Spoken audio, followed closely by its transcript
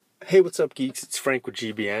Hey, what's up, geeks? It's Frank with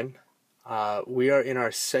GBN. We are in our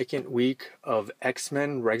second week of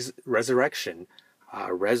X-Men ResurrXion.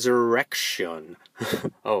 ResurrXion.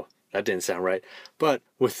 Oh, that didn't sound right. But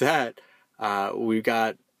with that, we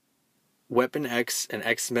got Weapon X and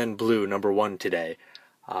X-Men Blue #1 today.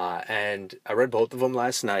 And I read both of them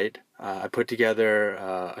last night. I put together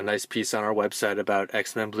a nice piece on our website about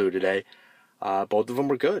X-Men Blue today. Both of them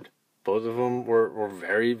were good. Both of them were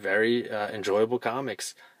very, very enjoyable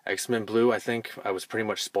comics. X-Men Blue, I think I was pretty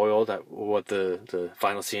much spoiled at what the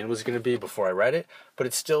final scene was going to be before I read it, but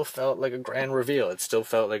it still felt like a grand reveal. It still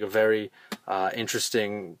felt like a very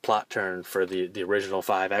interesting plot turn for the original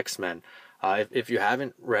 5 X-Men. If you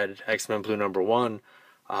haven't read X-Men Blue #1,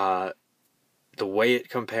 the way it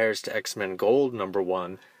compares to X-Men Gold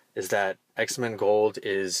 #1 is that X-Men Gold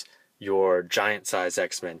is your giant-size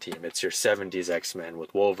X-Men team. It's your 70s X-Men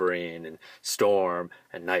with Wolverine and Storm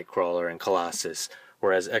and Nightcrawler and Colossus.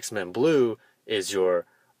 Whereas X-Men Blue is your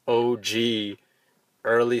OG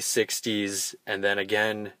early 60s and then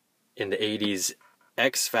again in the 80s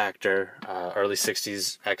X-Factor, early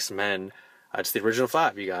 60s X-Men. It's the original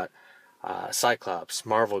 5. You got Cyclops,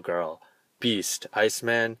 Marvel Girl, Beast,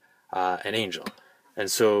 Iceman, and Angel. And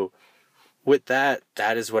so with that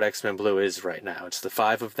is what X-Men Blue is right now. It's the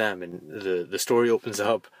 5 of them, and the story opens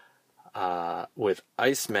up with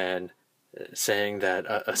Iceman saying that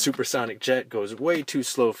a supersonic jet goes way too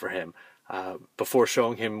slow for him, before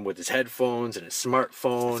showing him with his headphones and his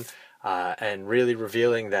smartphone, and really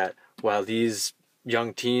revealing that while these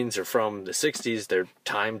young teens are from the 60s, they're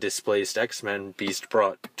time-displaced X-Men, Beast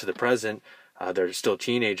brought to the present, they're still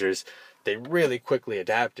teenagers. They really quickly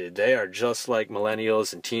adapted. They are just like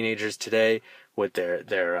millennials and teenagers today, with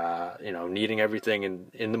their needing everything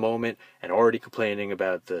in the moment and already complaining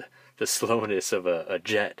about the slowness of a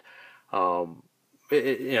jet.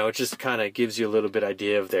 It just kind of gives you a little bit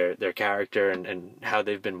idea of their character and how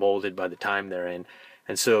they've been molded by the time they're in.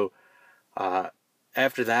 And so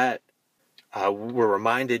after that, we're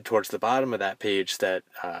reminded towards the bottom of that page that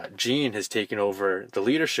Jean has taken over the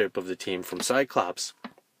leadership of the team from Cyclops,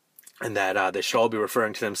 and that they should all be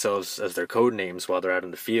referring to themselves as their code names while they're out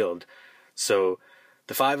in the field. So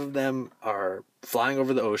the 5 of them are flying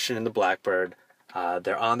over the ocean in the Blackbird.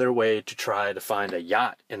 They're on their way to try to find a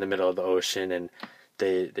yacht in the middle of the ocean, and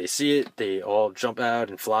they see it. They all jump out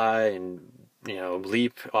and fly and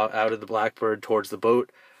leap out of the Blackbird towards the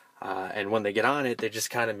boat. And when they get on it, they just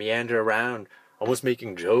kind of meander around, almost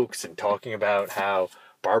making jokes and talking about how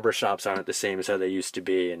barbershops aren't the same as how they used to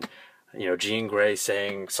be. And Jean Grey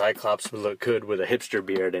saying Cyclops would look good with a hipster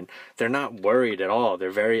beard, and they're not worried at all.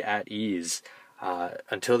 They're very at ease.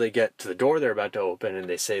 Until they get to the door they're about to open, and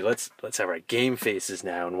they say, let's have our game faces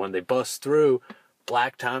now. And when they bust through,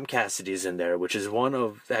 Black Tom Cassidy's in there, which is one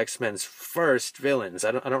of the X-Men's first villains.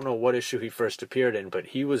 I don't know what issue he first appeared in, but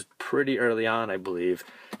he was pretty early on, I believe.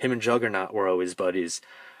 Him and Juggernaut were always buddies.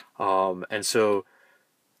 And so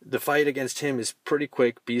the fight against him is pretty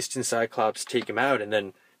quick. Beast and Cyclops take him out, and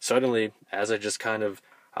then suddenly, as I just kind of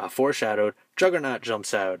foreshadowed, Juggernaut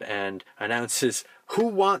jumps out and announces, "Who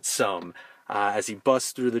wants some?" As he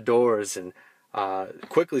busts through the doors and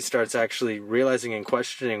quickly starts actually realizing and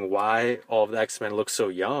questioning why all of the X-Men look so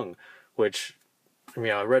young, which,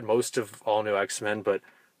 I read most of All New X-Men, but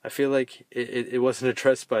I feel like it wasn't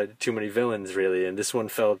addressed by too many villains, really, and this one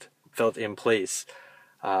felt in place.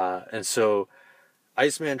 And so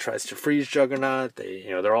Iceman tries to freeze Juggernaut.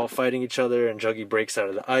 They're all fighting each other, and Juggy breaks out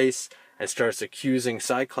of the ice and starts accusing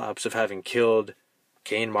Cyclops of having killed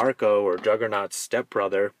Kane Marco, or Juggernaut's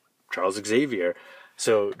stepbrother, Charles Xavier.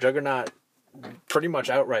 So Juggernaut pretty much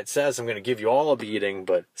outright says, "I'm going to give you all a beating,"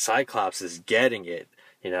 but Cyclops is getting it.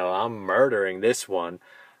 I'm murdering this one.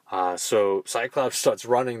 So Cyclops starts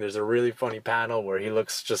running. There's a really funny panel where he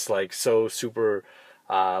looks just like so super,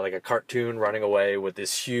 like a cartoon running away with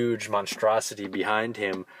this huge monstrosity behind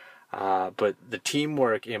him. But the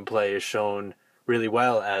teamwork in play is shown really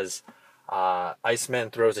well as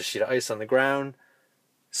Iceman throws a sheet of ice on the ground.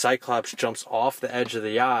 Cyclops jumps off the edge of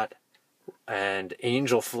the yacht, and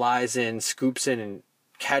Angel flies in, scoops in, and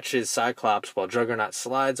catches Cyclops while Juggernaut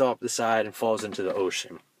slides off the side and falls into the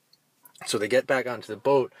ocean. So they get back onto the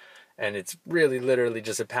boat, and it's really literally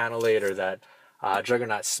just a panel later that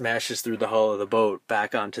Juggernaut smashes through the hull of the boat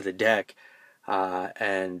back onto the deck,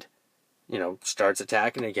 and starts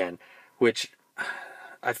attacking again, which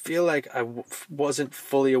I feel like I wasn't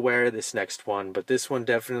fully aware of this next one, but this one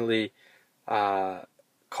definitely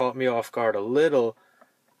caught me off guard a little.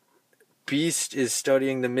 Beast is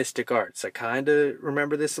studying the mystic arts. I kind of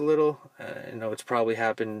remember this a little. I know it's probably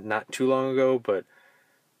happened not too long ago, but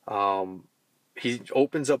he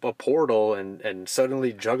opens up a portal, and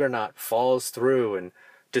suddenly Juggernaut falls through and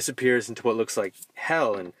disappears into what looks like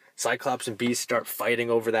hell, and Cyclops and Beast start fighting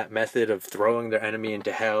over that method of throwing their enemy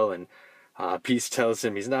into hell, and Beast tells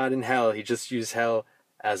him he's not in hell, he just used hell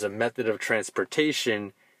as a method of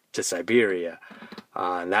transportation to Siberia,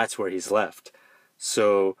 and that's where he's left.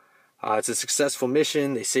 So it's a successful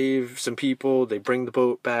mission. They save some people, they bring the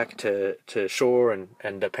boat back to shore,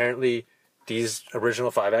 and apparently these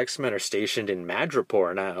original 5 X-Men are stationed in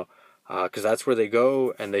Madripoor now, because that's where they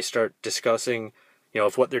go, and they start discussing,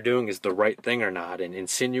 if what they're doing is the right thing or not, and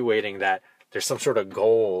insinuating that there's some sort of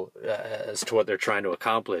goal as to what they're trying to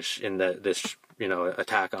accomplish in this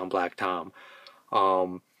attack on Black Tom.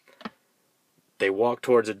 They walk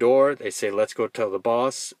towards a door, they say, let's go tell the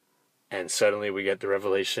boss, and suddenly we get the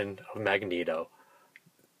revelation of Magneto.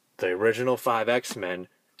 The original 5 X-Men,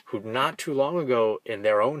 who not too long ago in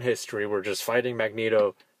their own history were just fighting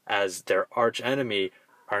Magneto as their arch enemy,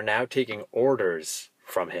 are now taking orders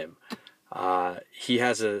from him. He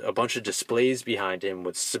has a bunch of displays behind him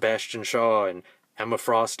with Sebastian Shaw and Emma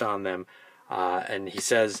Frost on them, and he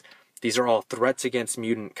says, these are all threats against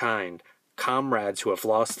mutant kind, comrades who have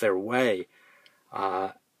lost their way.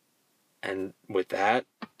 And with that,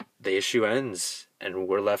 the issue ends, and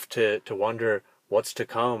we're left to wonder what's to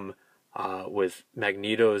come with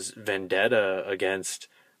Magneto's vendetta against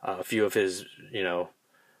a few of his,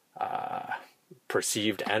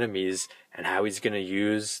 perceived enemies, and how he's going to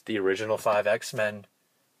use the original 5 X-Men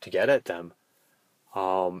to get at them.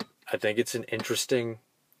 I think it's an interesting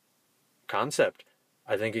concept.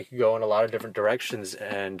 I think it could go in a lot of different directions,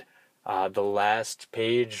 and the last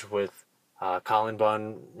page with Colin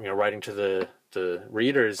Bunn, writing to the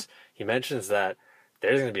readers, he mentions that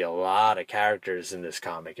there's going to be a lot of characters in this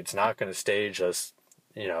comic. It's not going to stay just,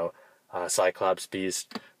 Cyclops,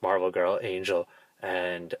 Beast, Marvel Girl, Angel,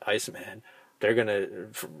 and Iceman. They're going to,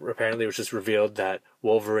 apparently it was just revealed that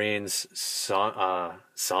Wolverine's son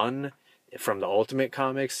from the Ultimate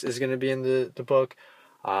Comics is going to be in the book.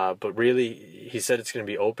 But really, he said it's going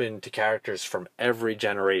to be open to characters from every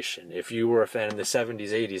generation. If you were a fan in the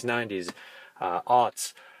 70s, 80s, 90s,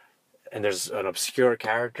 aughts, and there's an obscure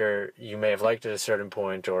character you may have liked at a certain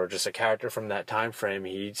point, or just a character from that time frame,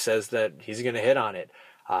 he says that he's going to hit on it.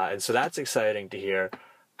 And so that's exciting to hear,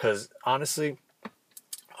 because honestly,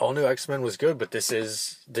 All New X-Men was good, but this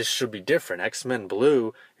should be different. X-Men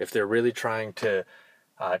Blue, if they're really trying to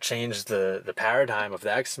change the paradigm of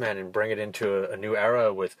the X-Men and bring it into a new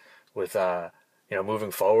era with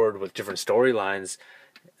moving forward with different storylines,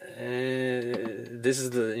 this is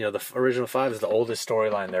the original 5 is the oldest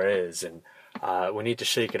storyline there is, and we need to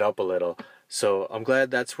shake it up a little. So I'm glad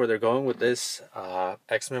that's where they're going with this.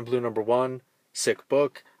 X-Men Blue #1, sick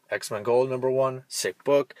book. X-Men Gold #1, sick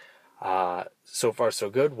book. So far so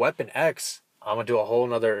good. Weapon X, I'm gonna do a whole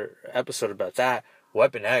nother episode about that.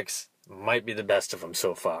 Weapon X might be the best of them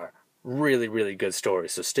so far. Really, really good story.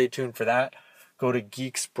 So stay tuned for that. Go to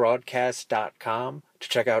geeksbroadcast.com to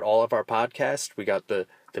check out all of our podcasts. We got the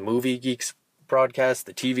Movie Geeks broadcast,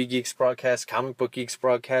 the TV Geeks broadcast, Comic Book Geeks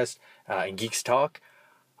broadcast, and Geeks Talk.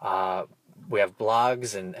 We have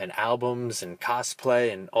blogs and albums and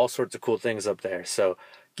cosplay and all sorts of cool things up there. So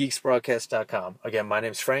geeksbroadcast.com. Again, my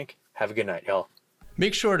name's Frank. Have a good night, y'all.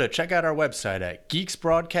 Make sure to check out our website at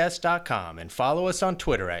geeksbroadcast.com and follow us on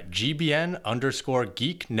Twitter at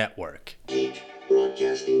GBN_Geek Network. Geek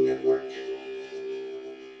Broadcasting